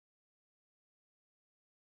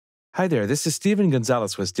Hi there, this is Steven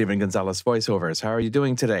Gonzalez with Steven Gonzalez Voiceovers. How are you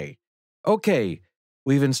doing today? Okay,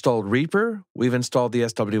 we've installed REAPER, we've installed the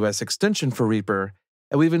SWS extension for REAPER,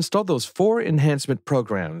 and we've installed those 4 enhancement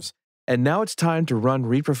programs. And now it's time to run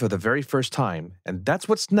REAPER for the very first time, and that's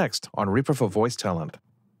what's next on REAPER for Voice Talent.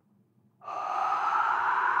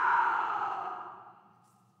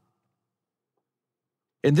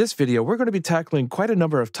 In this video, we're going to be tackling quite a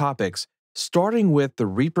number of topics, starting with the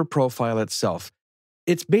REAPER profile itself.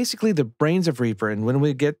 It's basically the brains of REAPER, and when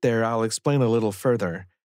we get there, I'll explain a little further.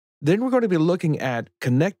 Then we're going to be looking at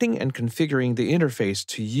connecting and configuring the interface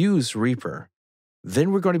to use REAPER.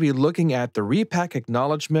 Then we're going to be looking at the ReaPack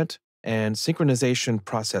acknowledgement and synchronization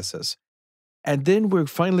processes. And then we're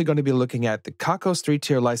finally going to be looking at the Cockos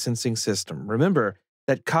 3-tier licensing system. Remember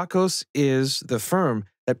that Cockos is the firm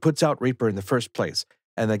that puts out REAPER in the first place.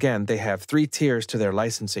 And again, they have 3 tiers to their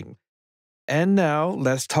licensing. And now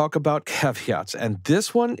let's talk about caveats, and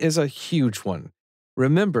this one is a huge one.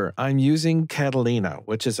 Remember, I'm using Catalina,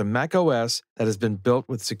 which is a Mac OS that has been built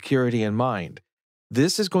with security in mind.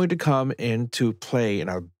 This is going to come into play in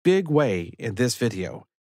a big way in this video,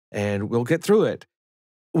 and we'll get through it.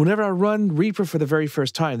 Whenever I run REAPER for the very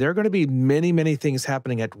first time, there are going to be many things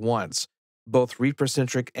happening at once, both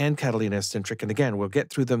REAPER-centric and Catalina-centric, and again, we'll get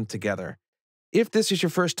through them together. If this is your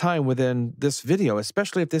first time within this video,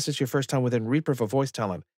 especially if this is your first time within REAPER for Voice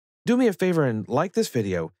Talent, do me a favor and like this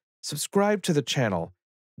video, subscribe to the channel.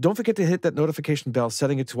 Don't forget to hit that notification bell,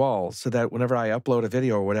 setting it to all, so that whenever I upload a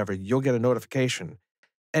video or whatever, you'll get a notification.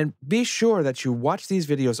 And be sure that you watch these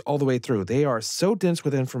videos all the way through. They are so dense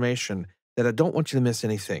with information that I don't want you to miss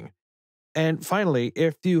anything. And finally,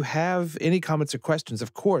 if you have any comments or questions,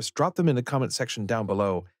 of course, drop them in the comment section down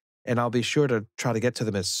below, and I'll be sure to try to get to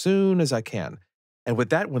them as soon as I can. And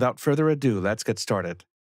with that, without further ado, let's get started.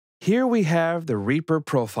 Here we have the REAPER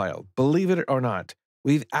profile. Believe it or not,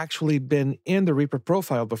 we've actually been in the REAPER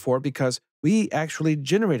profile before because we actually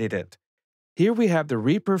generated it. Here we have the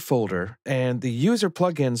REAPER folder and the user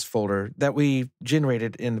plugins folder that we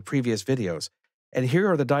generated in the previous videos. And here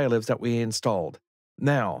are the dialibs that we installed.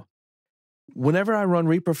 Now, whenever I run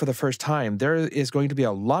REAPER for the first time, there is going to be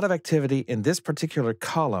a lot of activity in this particular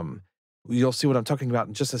column. You'll see what I'm talking about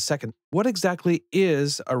in just a second. What exactly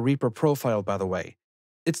is a REAPER profile, by the way?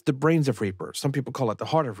 It's the brains of REAPER. Some people call it the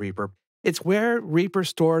heart of REAPER. It's where REAPER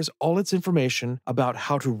stores all its information about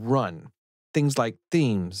how to run. Things like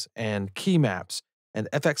themes and key maps and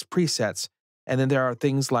FX presets. And then there are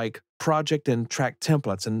things like project and track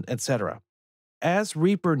templates and etc. As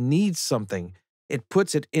REAPER needs something, it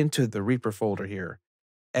puts it into the REAPER folder here.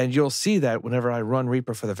 And you'll see that whenever I run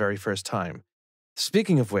REAPER for the very first time.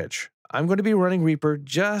 Speaking of which, I'm going to be running REAPER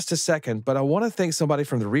just a second, but I want to thank somebody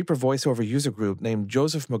from the REAPER voiceover user group named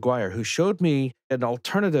Joseph McGuire, who showed me an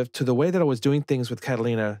alternative to the way that I was doing things with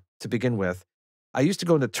Catalina to begin with. I used to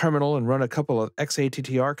go into terminal and run a couple of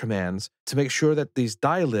XATTR commands to make sure that these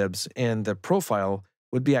dilibs in the profile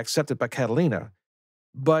would be accepted by Catalina.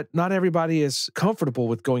 But not everybody is comfortable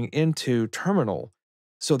with going into terminal.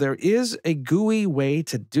 So there is a GUI way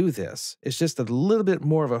to do this. It's just a little bit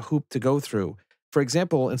more of a hoop to go through. For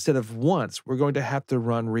example, instead of once, we're going to have to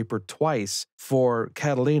run REAPER twice for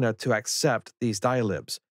Catalina to accept these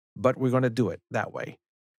dilibs, but we're going to do it that way.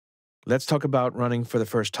 Let's talk about running for the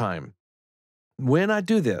first time. When I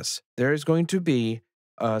do this, there is going to be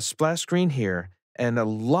a splash screen here and a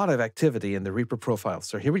lot of activity in the REAPER profile.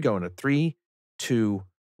 So here we go in a 3, 2,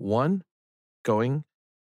 1, going.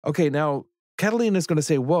 Okay, now Catalina is going to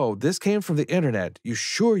say, whoa, this came from the internet. You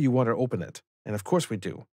sure you want to open it? And of course we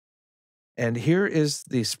do. And here is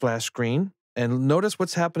the splash screen. And notice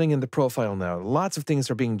what's happening in the profile now. Lots of things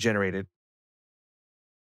are being generated.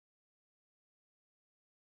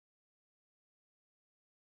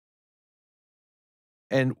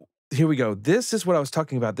 And here we go. This is what I was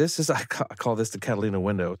talking about. This is, I call this the Catalina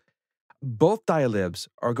window. Both dilibs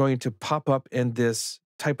are going to pop up in this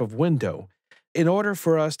type of window. In order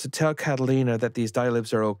for us to tell Catalina that these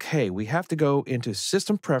dilibs are okay, we have to go into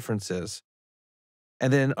System Preferences.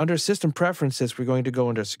 And then under System Preferences, we're going to go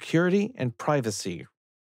under Security and Privacy.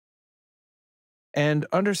 And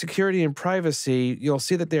under Security and Privacy, you'll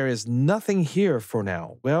see that there is nothing here for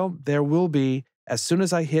now. Well, there will be as soon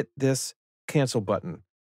as I hit this Cancel button.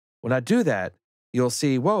 When I do that, you'll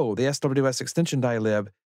see, whoa, the SWS extension dilib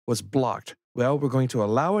was blocked. Well, we're going to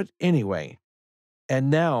allow it anyway. And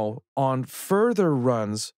now, on further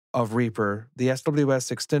runs of REAPER, the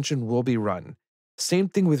SWS extension will be run. Same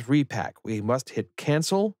thing with ReaPack. We must hit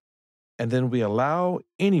cancel, and then we allow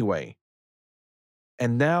anyway.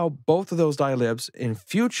 And now both of those dilibs in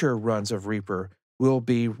future runs of REAPER will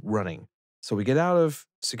be running. So we get out of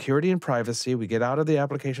security and privacy. We get out of the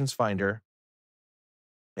applications finder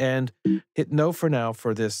and hit no for now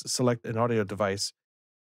for this select an audio device.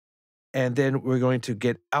 And then we're going to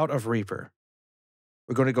get out of Reaper.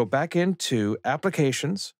 We're going to go back into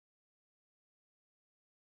applications.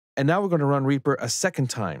 And now we're going to run Reaper a second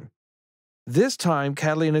time. This time,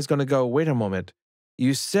 Catalina is going to go, wait a moment.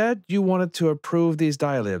 You said you wanted to approve these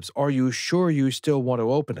dialibs. Are you sure you still want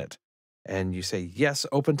to open it? And you say, yes,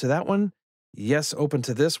 open to that one. Yes, open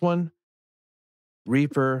to this one.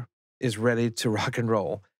 Reaper is ready to rock and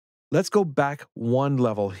roll. Let's go back one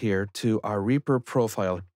level here to our Reaper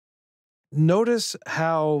profile. Notice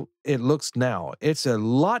how it looks now. It's a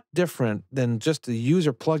lot different than just the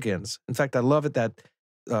user plugins. In fact, I love it that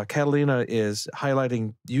Catalina is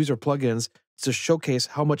highlighting user plugins to showcase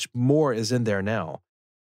how much more is in there now.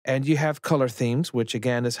 And you have color themes, which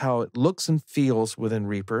again is how it looks and feels within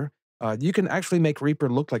Reaper. You can actually make Reaper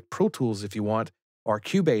look like Pro Tools if you want, or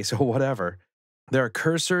Cubase or whatever. There are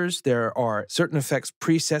cursors. There are certain effects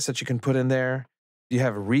presets that you can put in there. You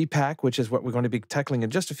have ReaPack, which is what we're going to be tackling in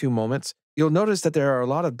just a few moments. You'll notice that there are a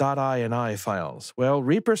lot of .ini files. Well,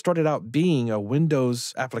 Reaper started out being a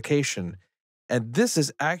Windows application, and this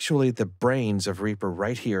is actually the brains of Reaper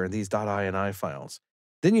right here in these .ini files.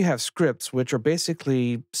 Then you have scripts, which are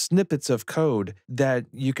basically snippets of code that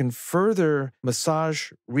you can further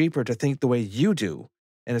massage Reaper to think the way you do.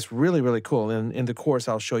 And it's really, really cool. And in the course,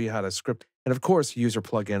 I'll show you how to script. And of course, user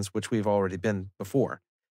plugins, which we've already been before.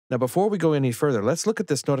 Now, before we go any further, let's look at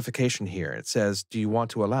this notification here. It says, do you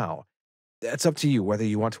want to allow? That's up to you, whether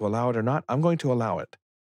you want to allow it or not. I'm going to allow it.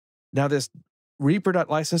 Now, this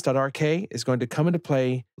reaper.license.rk is going to come into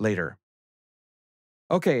play later.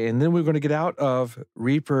 Okay, and then we're going to get out of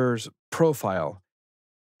Reaper's profile.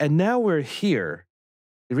 And now we're here.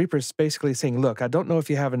 The Reaper's basically saying, look, I don't know if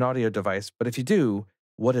you have an audio device, but if you do,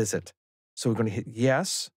 what is it? So we're going to hit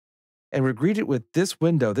yes, and we're greeted with this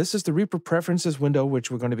window. This is the Reaper Preferences window,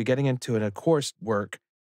 which we're going to be getting into in a course work.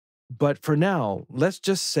 But for now, let's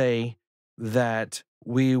just say that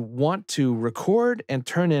we want to record and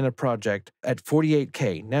turn in a project at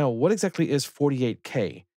 48K. Now, what exactly is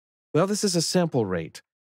 48K? Well, this is a sample rate.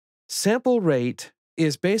 Sample rate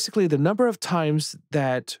is basically the number of times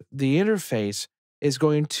that the interface is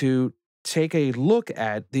going to take a look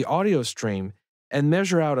at the audio stream and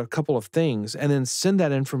measure out a couple of things and then send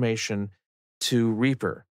that information to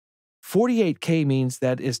Reaper. 48K means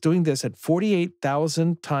that it's doing this at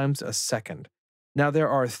 48,000 times a second. Now, there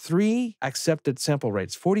are 3 accepted sample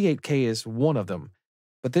rates. 48K is one of them.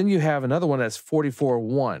 But then you have another one that's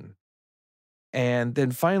 44.1. And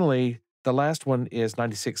then finally, the last one is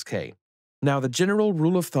 96K. Now, the general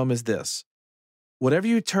rule of thumb is this. Whatever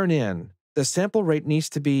you turn in, the sample rate needs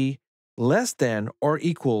to be less than or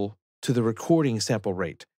equal to the recording sample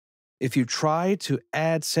rate. If you try to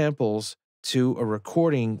add samples to a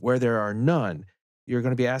recording where there are none, you're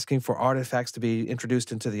going to be asking for artifacts to be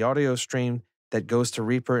introduced into the audio stream that goes to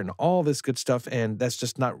Reaper and all this good stuff, and that's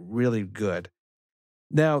just not really good.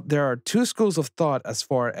 Now, there are 2 schools of thought as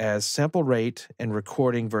far as sample rate and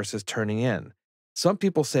recording versus turning in. Some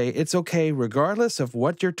people say it's okay, regardless of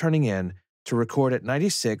what you're turning in, to record at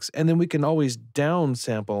 96, and then we can always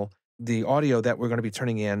downsample the audio that we're going to be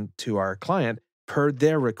turning in to our client per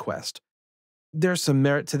their request. There's some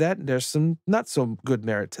merit to that. There's some not so good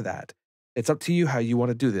merit to that. It's up to you how you want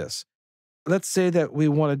to do this. Let's say that we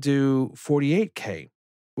want to do 48K.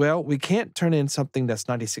 Well, we can't turn in something that's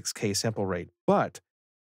 96K sample rate, but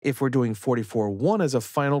if we're doing 44.1 as a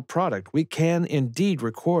final product, we can indeed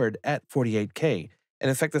record at 48K. And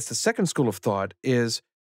in fact, that's the second school of thought is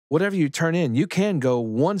whatever you turn in, you can go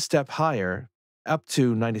one step higher up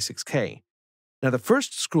to 96K. Now, the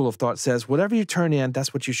first school of thought says whatever you turn in,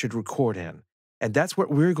 that's what you should record in. And that's what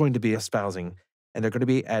we're going to be espousing. And they're going to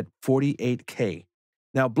be at 48K.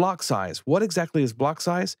 Now, block size. What exactly is block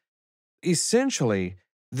size? Essentially,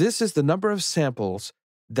 this is the number of samples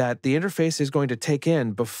that the interface is going to take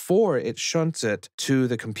in before it shunts it to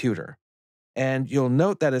the computer. And you'll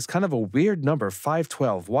note that it's kind of a weird number,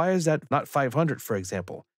 512. Why is that not 500, for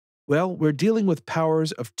example? Well, we're dealing with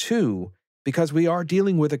powers of 2 because we are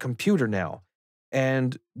dealing with a computer now.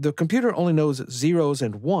 And the computer only knows zeros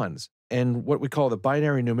and ones in what we call the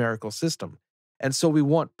binary numerical system. And so we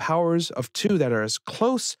want powers of 2 that are as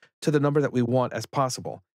close to the number that we want as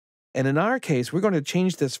possible. And in our case, we're going to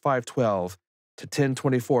change this 512 to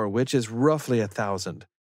 1024, which is roughly 1,000.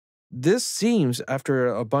 This seems, after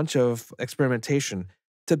a bunch of experimentation,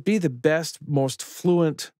 to be the best, most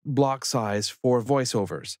fluent block size for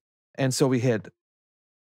voiceovers. And so we hit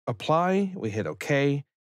apply, we hit OK,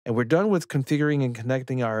 and we're done with configuring and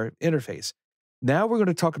connecting our interface. Now we're going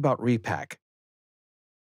to talk about ReaPack.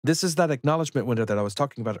 This is that acknowledgement window that I was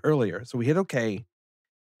talking about earlier. So we hit OK.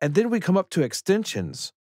 And then we come up to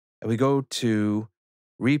extensions and we go to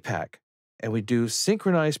ReaPack and we do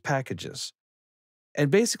synchronize packages. And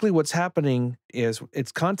basically what's happening is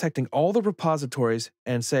it's contacting all the repositories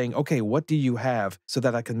and saying, okay, what do you have so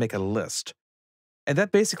that I can make a list? And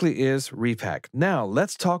that basically is ReaPack. Now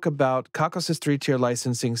let's talk about Cockos' 3-tier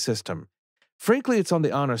licensing system. Frankly, it's on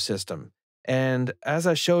the honor system. And as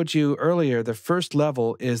I showed you earlier, the first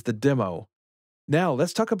level is the demo. Now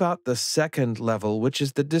let's talk about the second level, which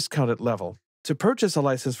is the discounted level. To purchase a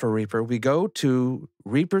license for Reaper, we go to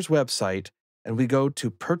Reaper's website and we go to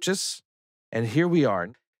purchase, and here we are.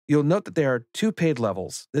 You'll note that there are 2 paid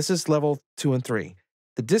levels. This is level 2 and 3,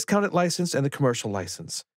 the discounted license and the commercial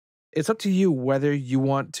license. It's up to you whether you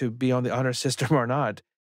want to be on the honor system or not.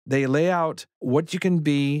 They lay out what you can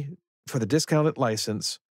be for the discounted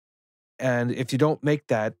license, and if you don't make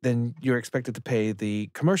that, then you're expected to pay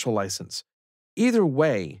the commercial license. Either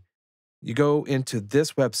way, you go into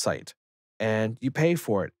this website and you pay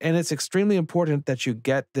for it. And it's extremely important that you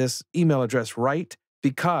get this email address right,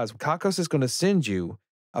 because Cockos is going to send you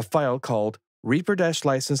a file called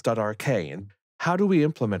reaper-license.rk. And how do we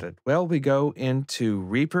implement it? Well, we go into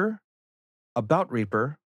Reaper, About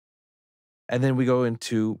Reaper, and then we go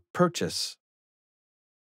into Purchase.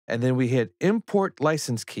 And then we hit Import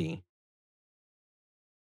License Key.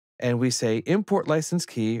 And we say Import License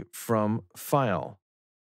Key from File.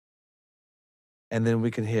 And then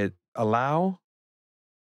we can hit Allow.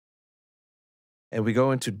 And we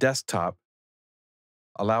go into Desktop.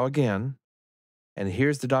 Allow again. And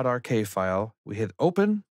here's the .rk file. We hit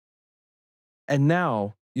Open. And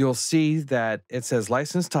now you'll see that it says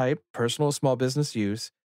License Type, Personal Small Business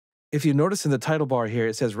Use. If you notice in the title bar here,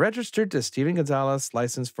 it says Registered to Steven Gonzalez,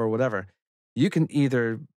 license for whatever. You can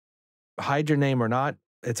either hide your name or not.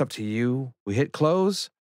 It's up to you. We hit Close.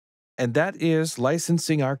 And that is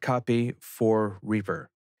licensing our copy for Reaper.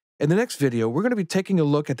 In the next video, we're going to be taking a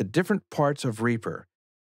look at the different parts of Reaper.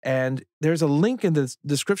 And there's a link in the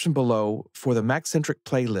description below for the Mac-Centric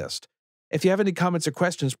playlist. If you have any comments or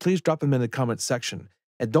questions, please drop them in the comments section.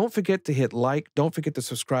 And don't forget to hit like, don't forget to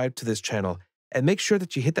subscribe to this channel, and make sure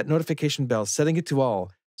that you hit that notification bell, setting it to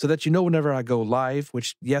all, so that you know whenever I go live,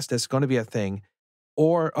 which, yes, that's going to be a thing,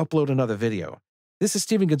 or upload another video. This is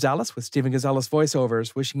Steven Gonzalez with Steven Gonzalez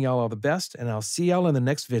Voiceovers, wishing y'all all the best, and I'll see y'all in the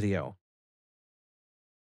next video.